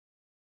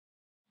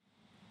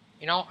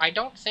You know, I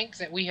don't think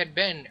that we had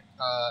been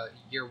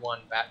year 1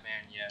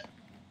 Batman yet.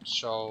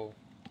 So,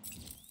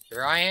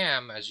 here I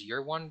am as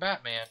year 1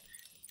 Batman.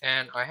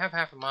 And I have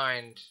half a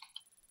mind...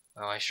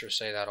 Oh, I sure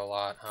say that a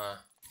lot, huh?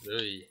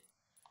 Ugh.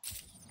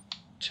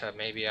 To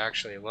maybe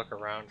actually look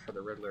around for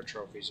the Riddler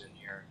trophies in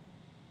here.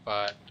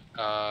 But,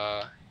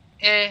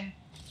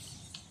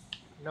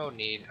 no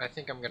need. I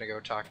think I'm gonna go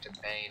talk to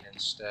Bane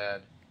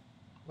instead.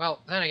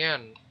 Well, then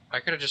again, I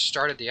could have just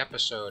started the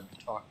episode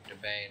talking to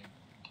Bane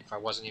if I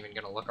wasn't even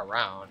gonna look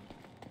around.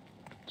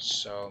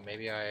 So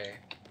maybe I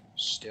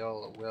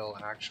still will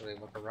actually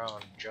look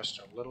around just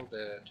a little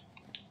bit.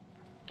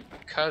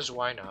 Because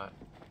why not?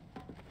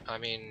 I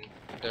mean,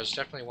 there's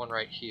definitely one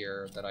right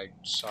here that I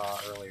saw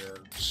earlier,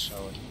 so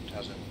it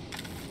doesn't...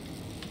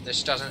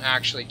 This doesn't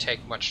actually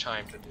take much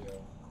time to do.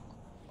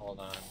 Hold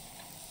on.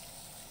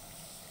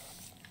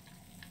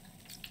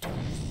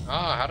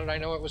 Ah, how did I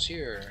know it was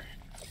here?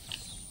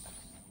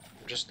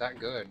 I'm just that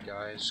good,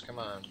 guys. Come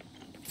on.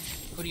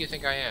 Who do you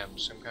think I am?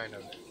 Some kind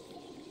of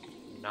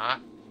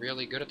not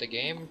really good at the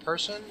game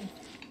person?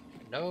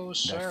 No,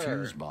 sir. That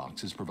fuse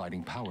box is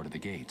providing power to the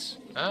gates.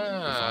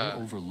 Ah. If I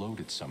overload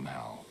it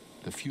somehow,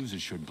 the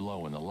fuses should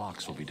blow and the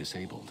locks will be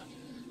disabled.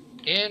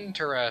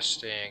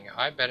 Interesting.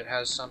 I bet it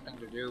has something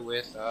to do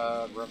with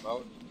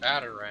remote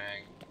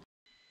batarang.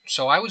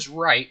 So I was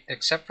right,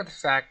 except for the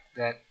fact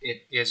that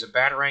it is a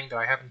batarang that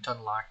I haven't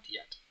unlocked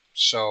yet.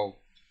 So,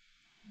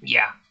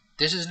 yeah,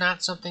 this is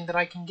not something that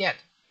I can get.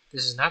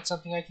 This is not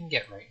something I can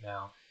get right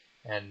now.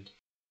 And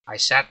I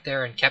sat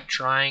there and kept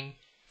trying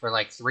for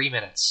like 3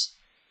 minutes,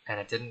 and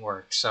it didn't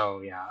work.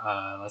 So,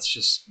 yeah, let's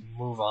just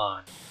move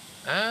on.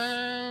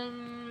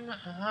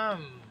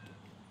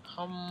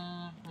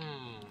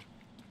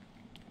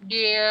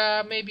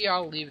 Yeah, maybe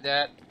I'll leave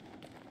that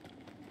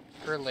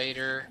for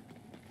later.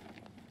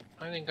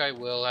 I think I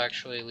will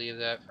actually leave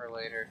that for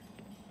later.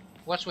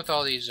 What's with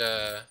all these,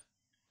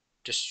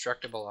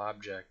 destructible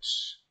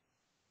objects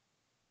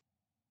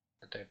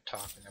that they're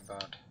talking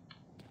about?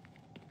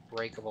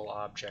 Breakable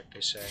object,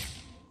 they say.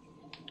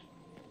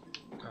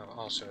 Oh,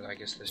 also, I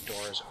guess this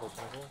door is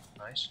openable.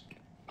 Nice.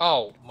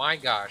 Oh, my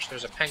gosh,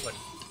 there's a penguin.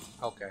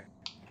 Okay.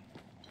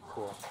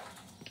 Cool.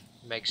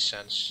 Makes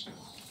sense.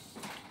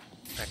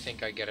 I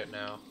think I get it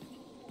now.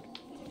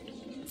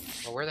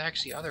 Well, where the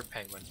heck's the other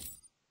penguin?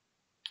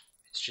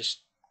 It's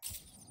just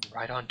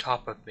right on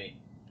top of me.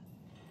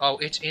 Oh,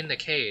 it's in the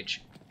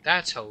cage.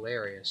 That's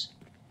hilarious.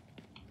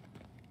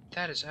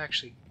 That is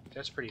actually...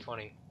 That's pretty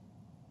funny.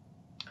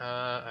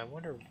 I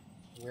wonder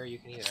where you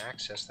can even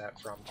access that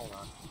from. Hold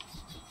on.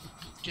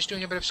 Just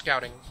doing a bit of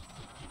scouting.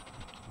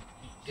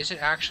 Is it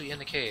actually in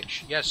the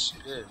cage? Yes,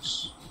 it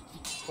is.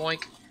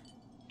 Boink.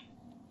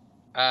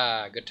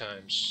 Ah, good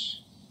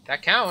times.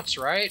 That counts,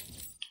 right?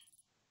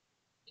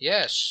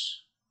 Yes,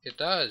 it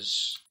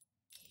does.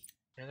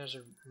 And there's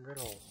a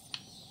riddle.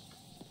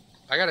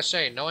 I gotta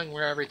say, knowing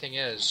where everything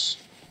is,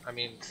 I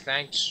mean,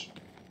 thanks,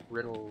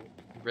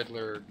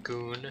 Riddler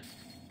Goon.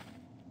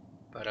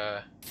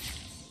 But,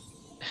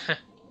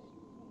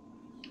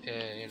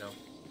 you know.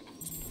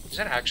 Is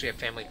that actually a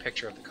family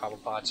picture of the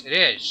Cobblepots? It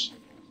is!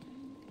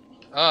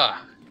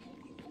 Ah.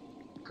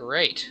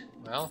 Great.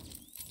 Well.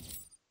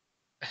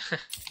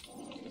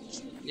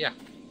 Yeah.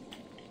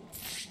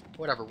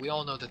 Whatever, we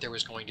all know that there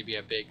was going to be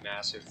a big,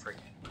 massive freaking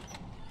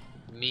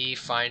me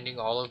finding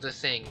all of the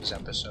things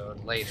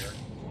episode later.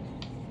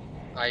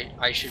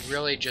 I should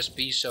really just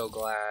be so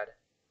glad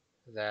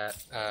that,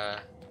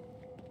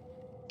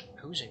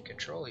 who's in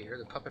control here?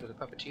 The puppet or the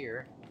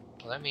puppeteer?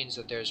 Well, that means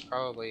that there's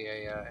probably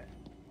a,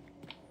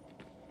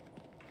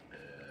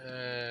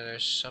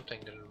 there's something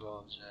that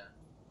involves,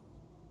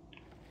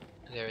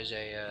 there's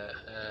a,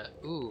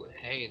 ooh,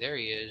 hey, there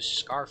he is,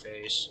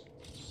 Scarface.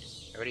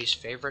 Everybody's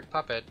favorite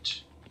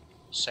puppet.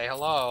 Say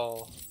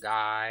hello,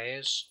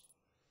 guys.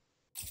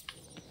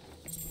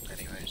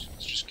 Anyways,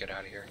 let's just get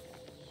out of here.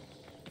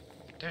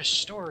 There's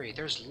story,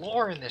 there's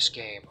lore in this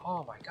game.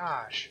 Oh my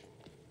gosh.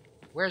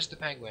 Where's the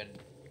penguin?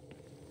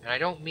 And I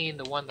don't mean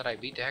the one that I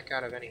beat the heck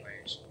out of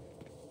anyways.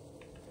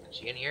 Is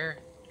he in here?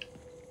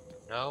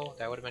 No,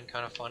 that would have been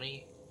kind of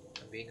funny.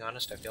 If I'm being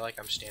honest, I feel like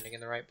I'm standing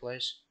in the right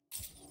place.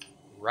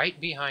 Right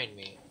behind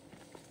me.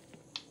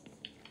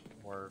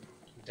 Or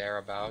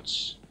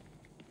thereabouts.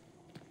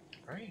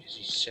 Alright, is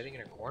he sitting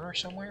in a corner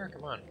somewhere?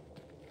 Come on.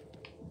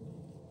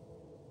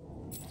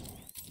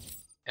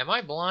 Am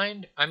I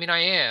blind? I mean, I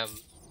am.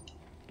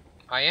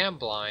 I am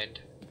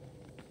blind.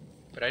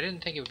 But I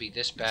didn't think it would be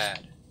this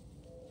bad.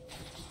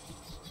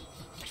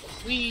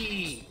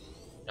 Whee!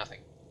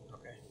 Nothing.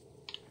 Okay.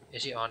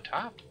 Is he on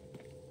top?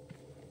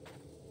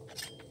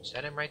 Is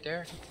that him right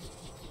there?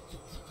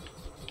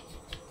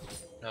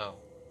 No.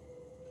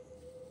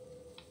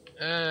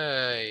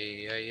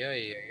 Ay, ay, ay,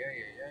 ay,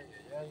 ay, ay,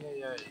 ay,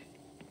 ay, ay.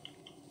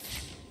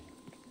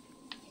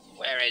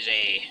 Where is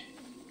he?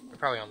 We're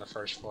probably on the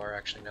first floor,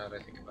 actually, now that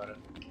I think about it.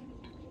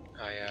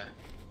 I,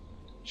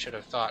 should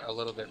have thought a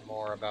little bit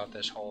more about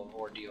this whole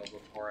ordeal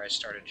before I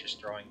started just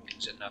throwing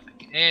things at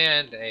nothing.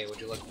 And, hey, would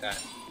you look at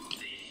that?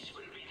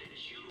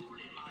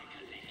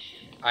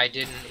 I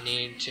didn't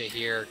need to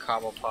hear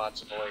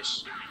Cobblepot's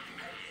voice.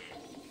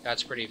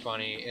 That's pretty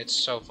funny. It's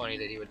so funny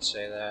that he would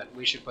say that.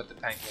 We should put the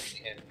penguin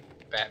in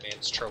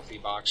Batman's trophy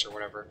box or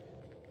whatever.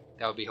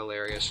 That would be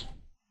hilarious.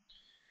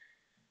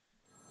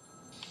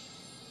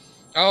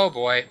 Oh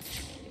boy.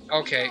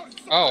 Okay.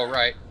 Oh,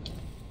 right.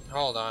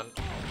 Hold on.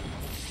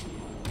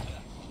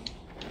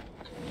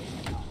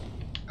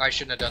 I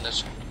shouldn't have done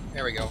this.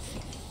 There we go.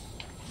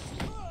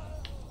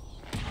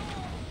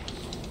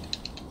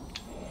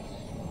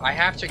 I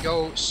have to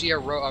go see a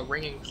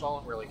ringing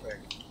phone really quick.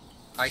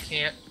 I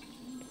can't...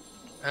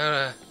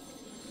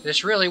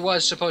 This really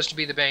was supposed to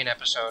be the Bane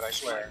episode, I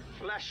swear.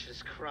 My flesh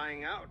is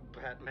crying out,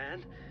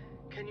 Batman.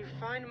 Can you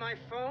find my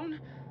phone,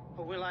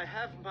 or will I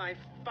have my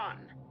fun?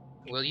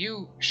 Will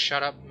you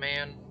shut up,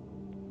 man?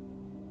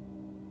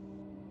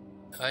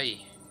 Ay.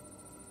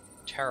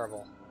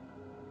 Terrible.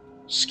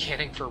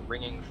 Scanning for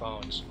ringing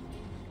phones.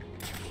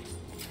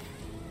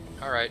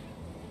 Alright.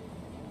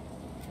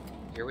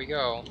 Here we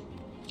go.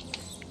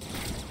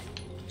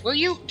 Will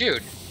you...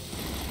 Dude.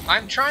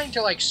 I'm trying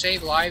to, like,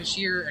 save lives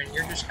here, and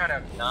you're just kind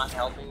of not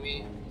helping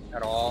me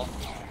at all.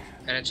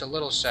 And it's a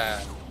little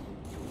sad.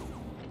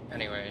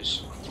 Anyways.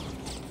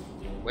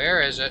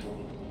 Where is it?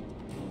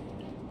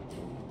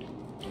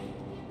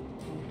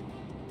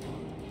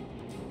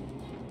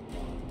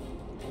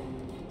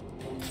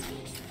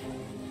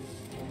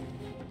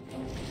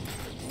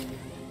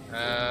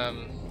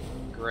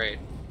 Great.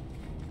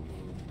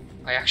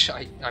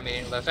 I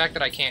mean, the fact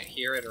that I can't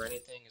hear it or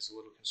anything is a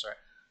little concerning.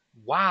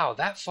 Wow,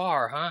 that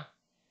far, huh?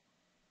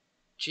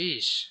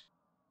 Jeez.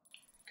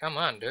 Come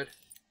on, dude.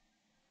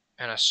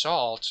 An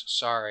assault?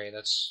 Sorry,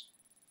 that's...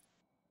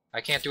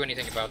 I can't do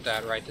anything about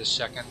that right this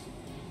second.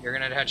 You're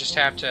gonna just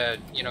have to,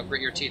 you know,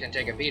 grit your teeth and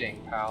take a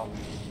beating, pal.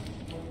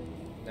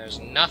 There's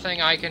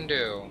nothing I can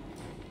do.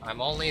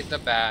 I'm only the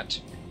bat.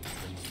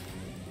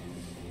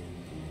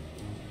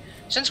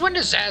 Since when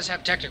does Zsasz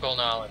have technical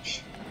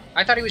knowledge?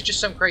 I thought he was just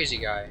some crazy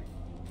guy.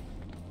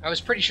 I was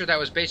pretty sure that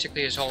was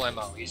basically his whole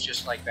MO. He's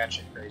just like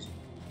batshit crazy.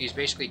 He's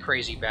basically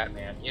crazy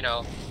Batman, you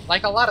know,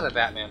 like a lot of the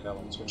Batman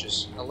villains, which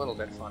is a little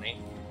bit funny.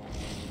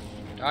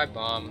 Dive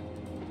bomb.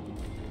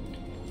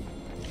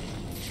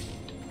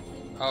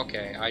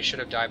 Okay, I should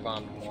have dive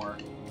bombed more.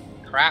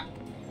 Crap.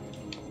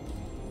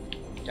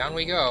 Down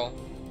we go.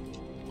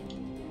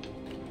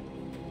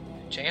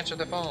 To answer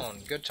the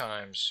phone. Good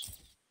times.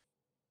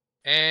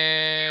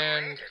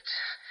 And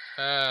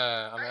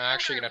I'm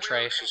actually gonna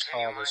trace his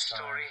call this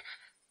time.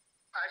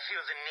 I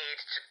feel the need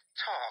to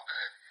talk.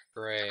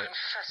 Great.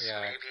 Confess,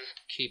 Yeah. maybe.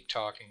 Keep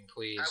talking,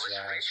 please. I was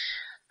rich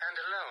and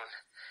alone.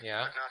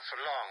 Yeah. But not for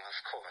long, of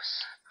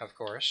course. Of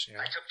course.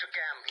 Yeah. I took to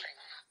gambling.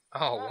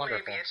 Oh, or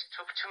wonderful. Maybe it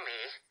took to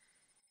me.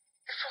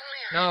 If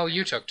only I No, had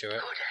you been took to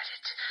it. good at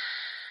it.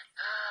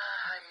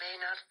 I may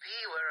not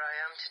be where I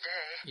am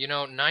today. You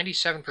know,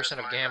 97%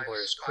 of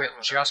gamblers quit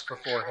just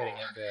before hitting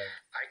it big.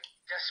 I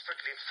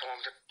desperately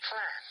formed a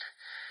plan.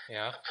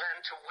 Yeah. A plan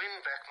to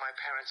win back my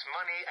parents'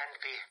 money and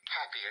be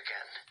happy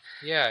again.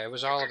 Yeah, it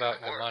was all It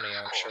about didn't the work, money,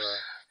 of I'm course. sure.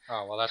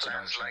 Oh, well, that's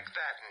Plans annoying. like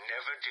that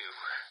never do.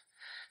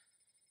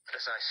 But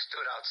as I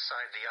stood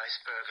outside the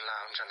Iceberg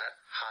Lounge on that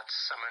hot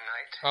summer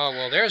night, Oh,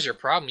 well, there's your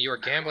problem. You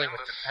were gambling I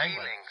with remember the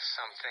penguin. feeling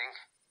something.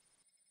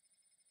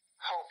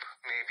 Hope,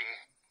 maybe.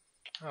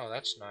 Oh,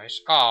 that's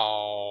nice.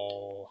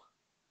 Oh.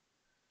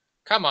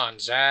 Come on,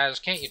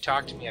 Zsasz. Can't you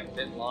talk to me a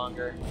bit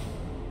longer?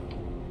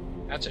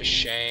 That's a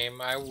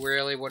shame. I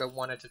really would have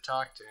wanted to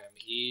talk to him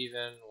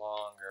even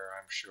longer,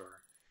 I'm sure.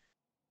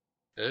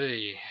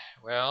 Ugh.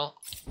 Well.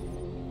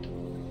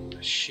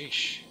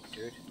 Sheesh,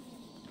 dude.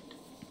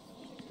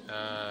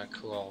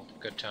 Cool.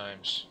 Good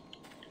times.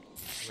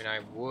 I mean, I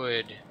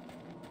would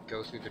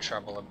go through the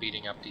trouble of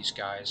beating up these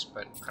guys,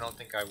 but I don't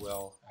think I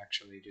will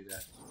actually do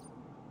that.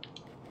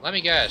 Let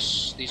me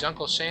guess. These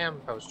Uncle Sam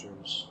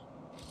posters.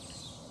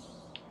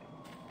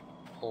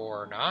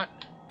 Or not?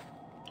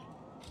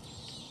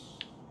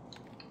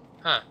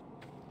 Huh.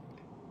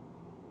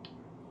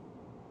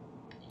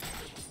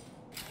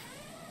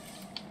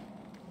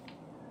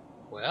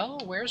 Well,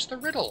 where's the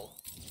riddle?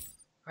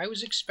 I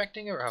was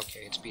expecting a...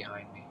 Okay, it's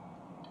behind me.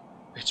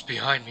 It's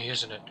behind me,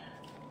 isn't it?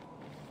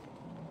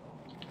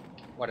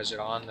 What, is it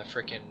on the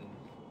frickin'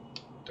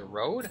 the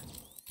road?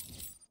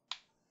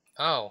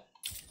 Oh.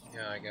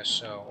 Yeah, I guess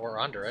so. Or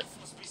under it.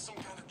 Must be some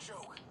kind of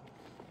joke.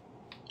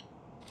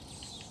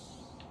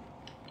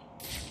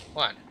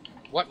 What?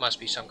 What must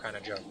be some kind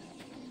of joke?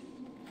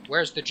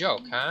 Where's the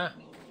joke, huh?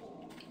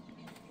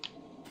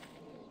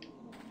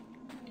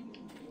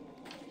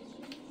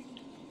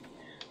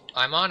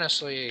 I'm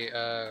honestly,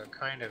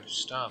 kind of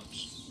stumped.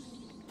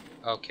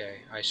 Okay,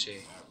 I see.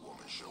 That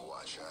woman should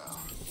watch out.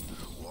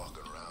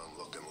 Walking around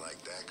looking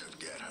like that could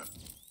get her.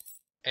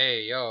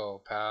 Hey,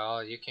 yo,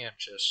 pal, you can't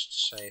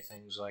just say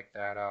things like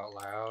that out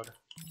loud.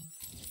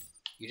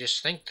 You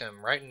just think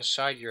them right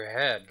inside your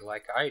head,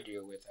 like I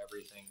do with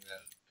everything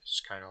that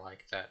is kind of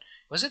like that.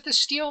 Was it the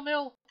steel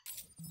mill?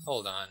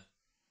 Hold on.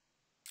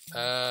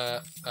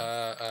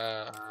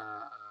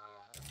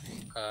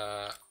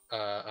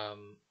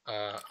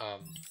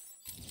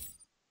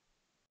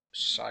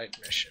 Side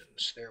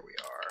missions. There we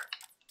are.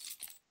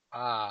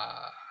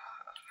 Ah,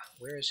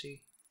 where is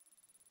he?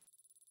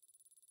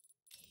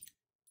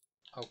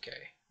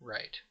 Okay,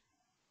 right.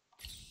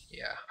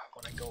 Yeah, I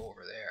want to go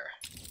over there.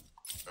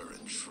 We're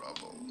in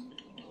trouble.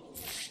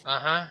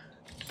 Uh-huh.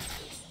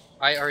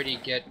 I already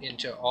get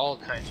into all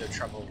kinds of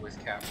trouble with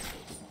Cap.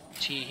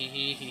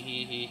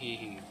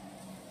 Tee-hee-hee-hee-hee-hee-hee.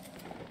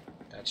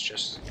 That's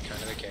just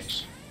kind of the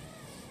case.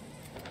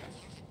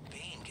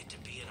 Bane get to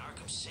be in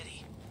Arkham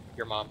City.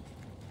 Your mom.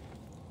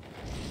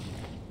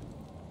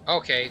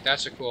 Okay,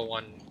 that's a cool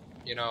one.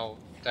 You know,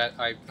 that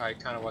I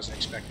kind of wasn't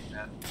expecting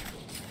that.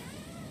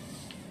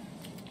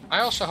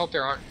 I also hope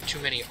there aren't too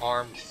many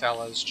armed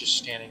fellas just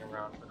standing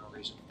around for no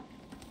reason.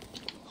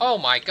 Oh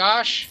my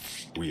gosh!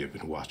 We have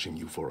been watching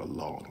you for a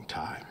long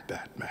time,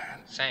 Batman.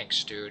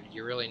 Thanks, dude.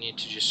 You really need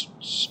to just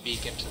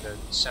speak into the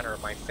center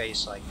of my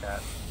face like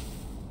that.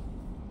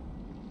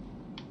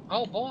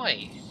 Oh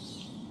boy!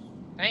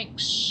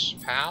 Thanks,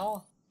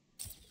 pal.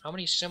 How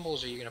many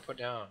symbols are you gonna put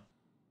down?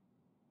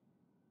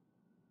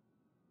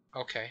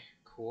 Okay,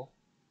 cool.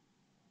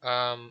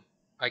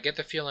 I get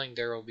the feeling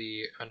there will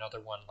be another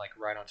one like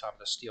right on top of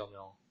the steel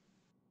mill.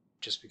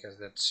 Just because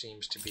that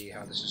seems to be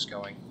how this is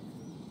going.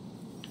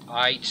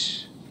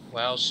 Aight.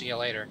 Well, see you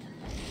later.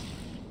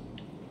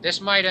 This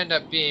might end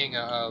up being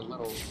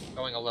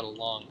going a little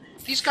long.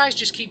 These guys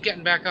just keep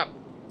getting back up.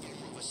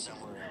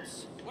 Somewhere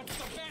else. What's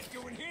the bat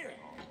doing here?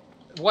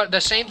 What,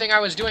 the same thing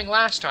I was doing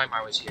last time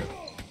I was here.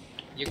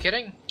 You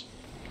kidding?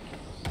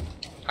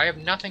 I have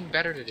nothing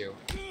better to do.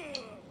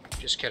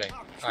 Just kidding.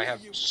 I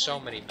have so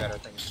many better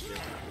things to do.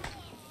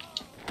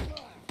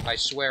 I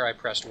swear I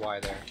pressed Y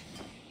there.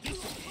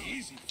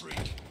 Easy,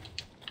 freak.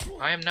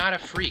 I am not a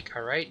freak,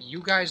 alright?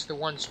 You guys the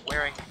ones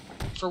wearing...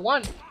 For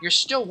one, you're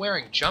still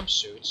wearing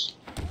jumpsuits.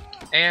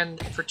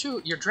 And for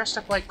two, you're dressed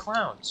up like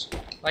clowns.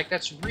 Like,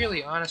 that's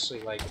really,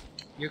 honestly, like...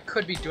 You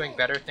could be doing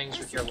better things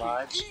with your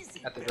lives,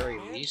 at the very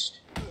least.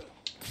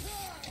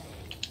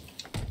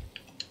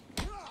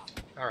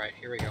 Alright,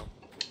 here we go.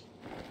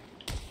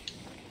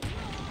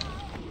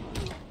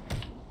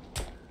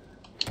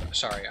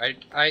 Sorry,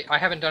 I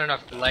haven't done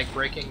enough leg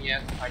breaking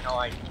yet. I know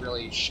I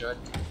really should.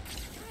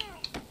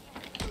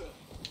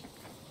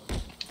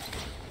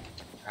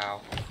 Ow.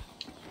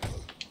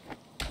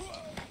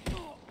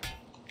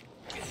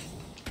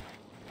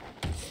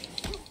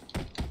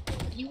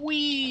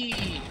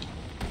 Wee!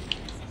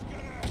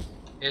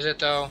 Is it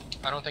though?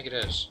 I don't think it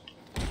is.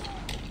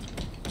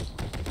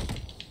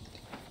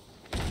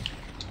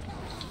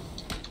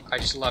 I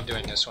just love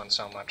doing this one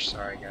so much.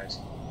 Sorry, guys.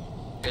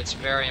 It's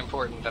very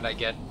important that I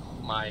get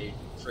my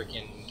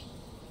freaking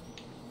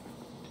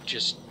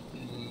just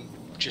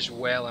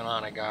wailing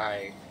on a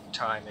guy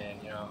time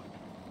in, you know.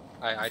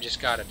 I just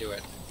gotta do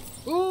it.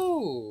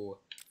 Ooh!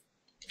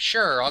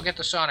 Sure, I'll get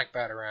the Sonic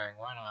Batarang,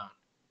 why not?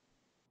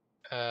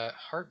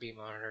 Heartbeat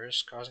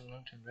monitors causing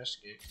them to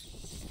investigate.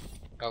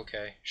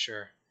 Okay,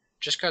 sure.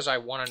 Just because I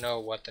want to know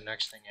what the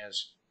next thing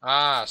is.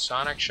 Ah,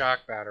 Sonic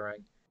Shock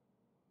Batarang.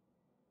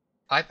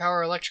 High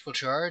power electrical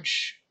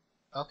charge.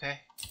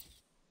 Okay.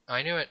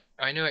 I knew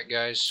it,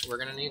 guys. We're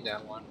gonna need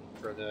that one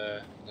for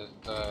the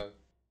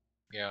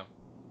yeah.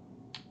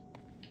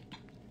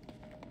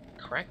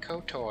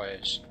 Crackco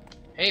Toys.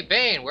 Hey,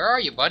 Bane, where are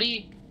you,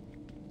 buddy?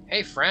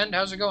 Hey, friend,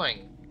 how's it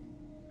going?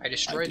 I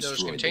destroyed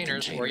those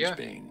containers for you.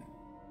 Bane.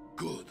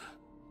 Good.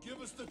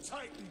 Give us the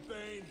Titan,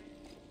 Bane.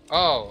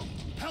 Oh,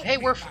 hey,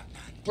 me, we're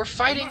Batman.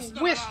 fighting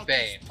with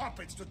Bane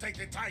To take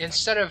the Titan.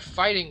 instead of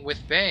fighting with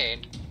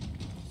Bane.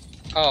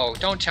 Oh,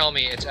 don't tell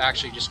me it's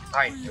actually just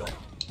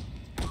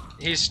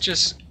he's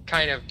just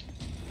kind of.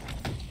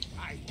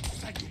 I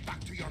send you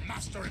back to your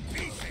master in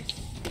pieces.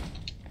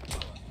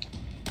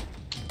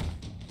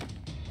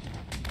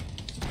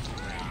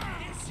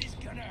 This is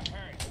gonna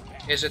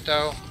hurt. Is it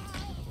though?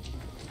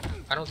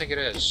 I don't think it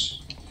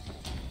is.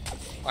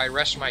 I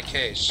rest my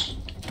case.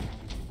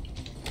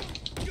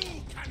 You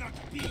cannot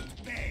beat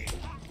Bane.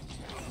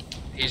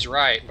 He's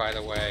right, by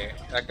the way.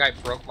 That guy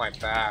broke my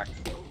back.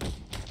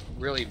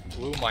 Really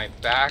blew my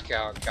back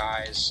out,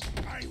 guys.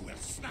 I will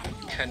snap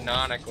you.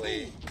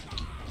 Canonically.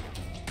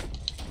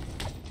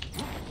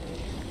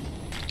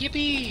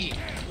 Yippee!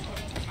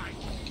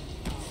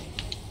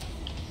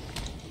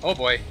 Oh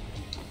boy.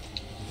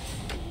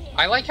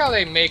 I like how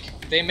they make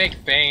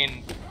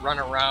Bane run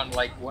around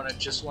like one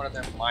of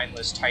them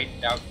mindless,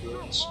 tightened out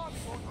goons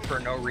for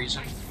no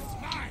reason.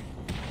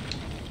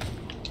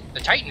 The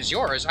Titan's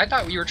yours? I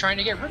thought we were trying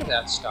to get rid of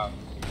that stuff.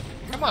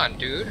 Come on,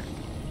 dude.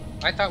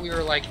 I thought we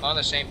were like on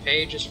the same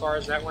page as far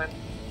as that went.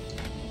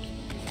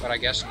 But I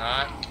guess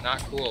not. Not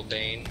cool,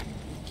 Bane.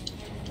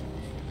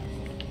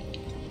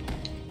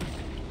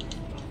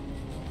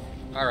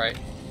 Alright.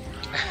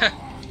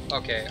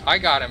 Okay, I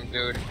got him,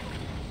 dude.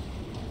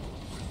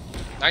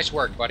 Nice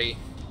work, buddy.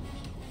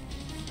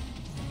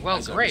 Well,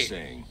 As I was great.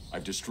 saying,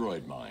 I've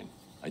destroyed mine.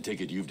 I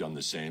take it you've done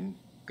the same?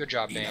 Good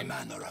job, In a Bane.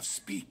 manner of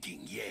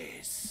speaking,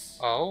 yes.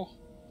 Oh?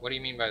 What do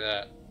you mean by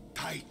that?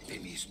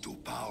 Titan is too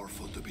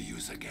powerful to be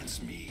used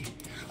against me.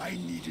 I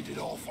needed it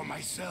all for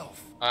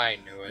myself. I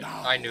knew it.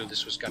 Now, I knew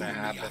this was gonna do me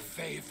happen. a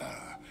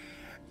favor.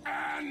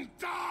 And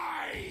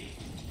die!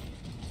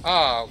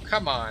 Oh,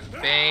 come on,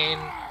 Bane.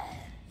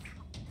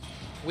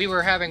 We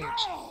were having...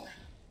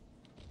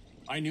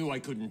 I knew I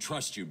couldn't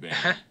trust you, Bane.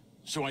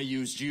 So I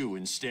used you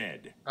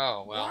instead.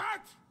 Oh, well.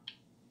 What?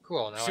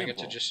 Cool, now Simple. I get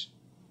to just...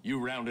 You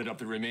rounded up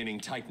the remaining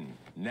Titan.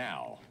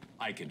 Now,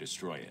 I can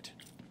destroy it.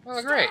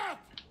 Oh, great.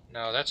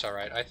 No, that's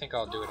alright. I think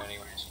I'll do it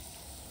anyways.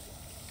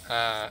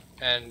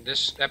 And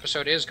this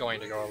episode is going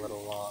to go a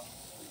little long.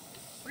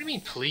 What do you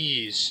mean,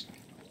 please?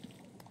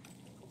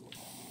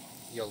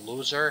 You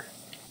loser.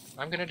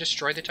 I'm gonna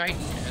destroy the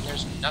Titan, and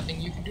there's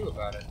nothing you can do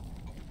about it.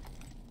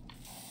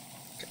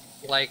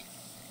 Like,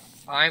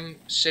 I'm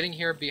sitting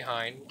here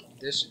behind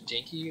this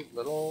dinky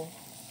little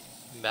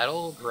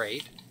metal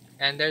grate,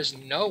 and there's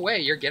no way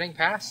you're getting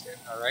past it,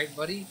 alright,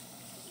 buddy?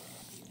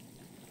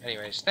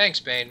 Anyways, thanks,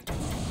 Bane.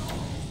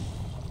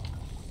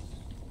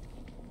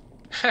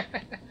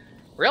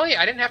 Really?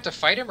 I didn't have to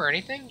fight him or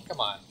anything? Come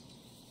on.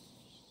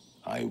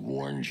 I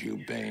warned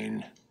you,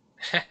 Bane.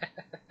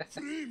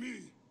 Free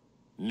me!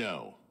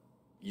 No.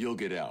 You'll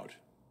get out.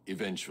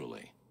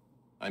 Eventually.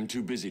 I'm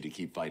too busy to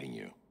keep fighting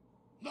you.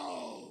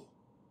 No!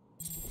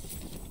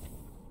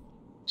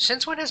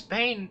 Since when has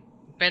Bane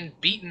been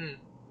beaten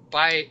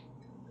by,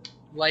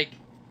 like,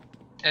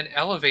 an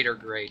elevator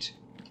grate?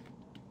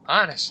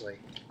 Honestly.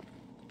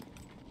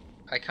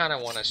 I kind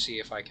of want to see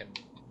if I can...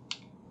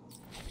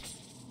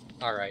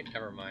 Alright,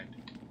 never mind.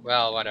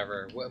 Well,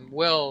 whatever.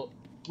 We'll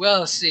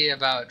see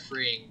about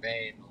freeing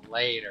Bane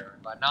later,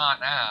 but not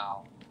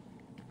now.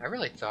 I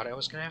really thought I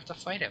was going to have to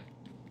fight him.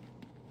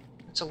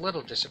 It's a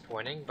little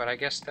disappointing, but I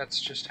guess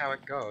that's just how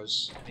it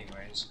goes.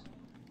 Anyways.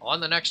 On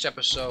the next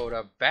episode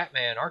of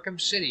Batman Arkham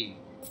City.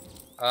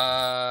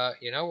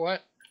 You know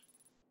what?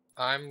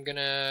 I'm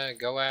gonna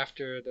go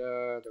after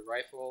the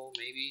rifle,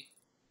 maybe.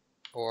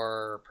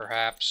 Or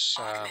perhaps,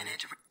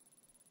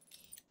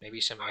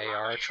 maybe some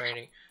AR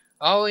training.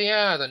 Oh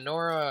yeah, the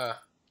Nora.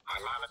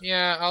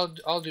 Yeah,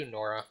 I'll do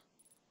Nora.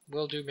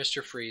 We'll do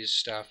Mr. Freeze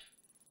stuff.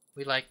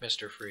 We like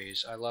Mr.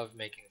 Freeze. I love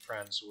making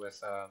friends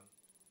with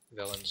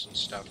villains and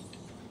stuff.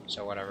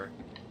 So whatever.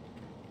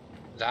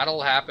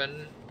 That'll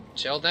happen.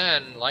 Till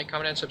then, like,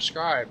 comment, and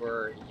subscribe,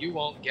 or you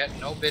won't get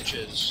no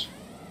bitches.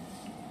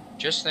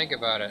 Just think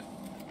about it.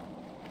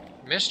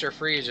 Mr.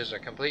 Freeze is a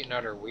complete and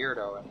utter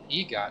weirdo, and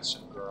he got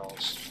some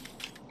girls.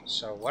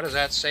 So what does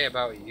that say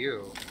about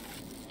you?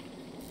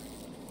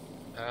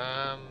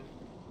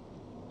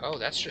 Oh,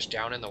 that's just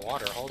down in the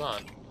water. Hold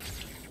on.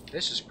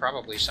 This is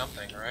probably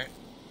something, right?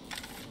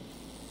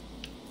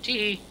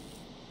 Tee.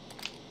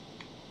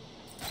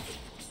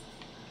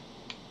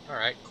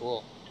 Alright,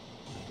 cool.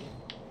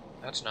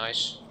 That's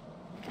nice.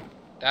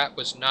 That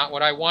was not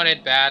what I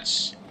wanted,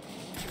 bats.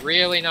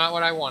 Really not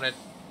what I wanted.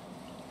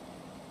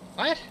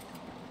 What?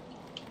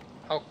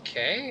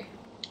 Okay.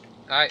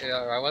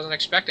 I wasn't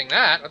expecting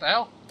that. What the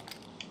hell?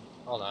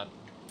 Hold on.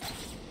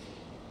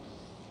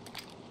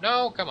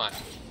 No, come on.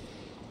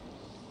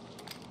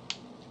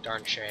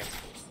 Darn shame.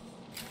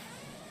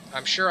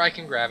 I'm sure I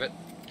can grab it.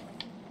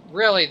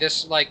 Really,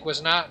 this, like,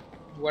 was not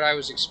what I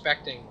was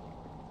expecting.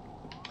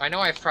 I know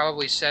I've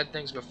probably said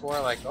things before,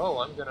 like, oh,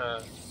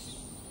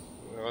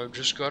 I've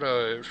just got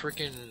a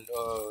freaking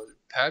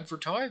pad for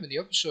time in the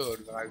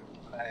episode. But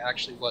I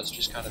actually was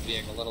just kind of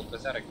being a little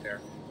pathetic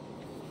there.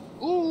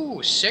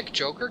 Ooh, sick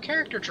Joker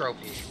character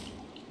trophy.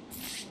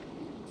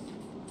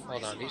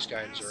 Hold on, these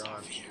guys are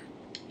on.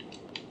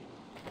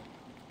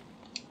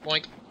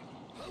 Boink.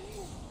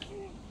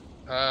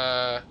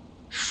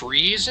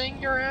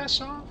 Freezing your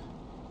ass off?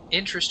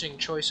 Interesting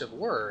choice of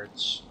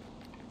words.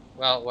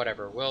 Well,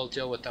 whatever. We'll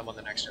deal with them on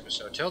the next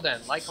episode. Till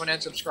then, like, comment,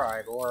 and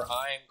subscribe, or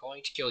I'm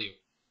going to kill you.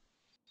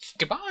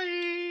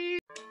 Goodbye!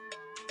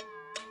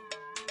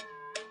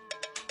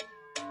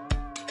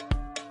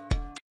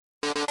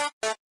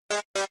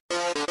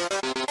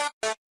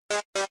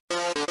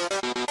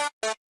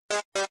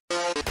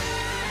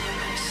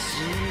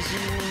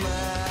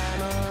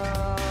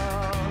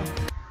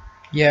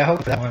 Yeah, I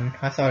hope that one.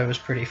 I thought it was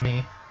pretty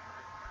funny.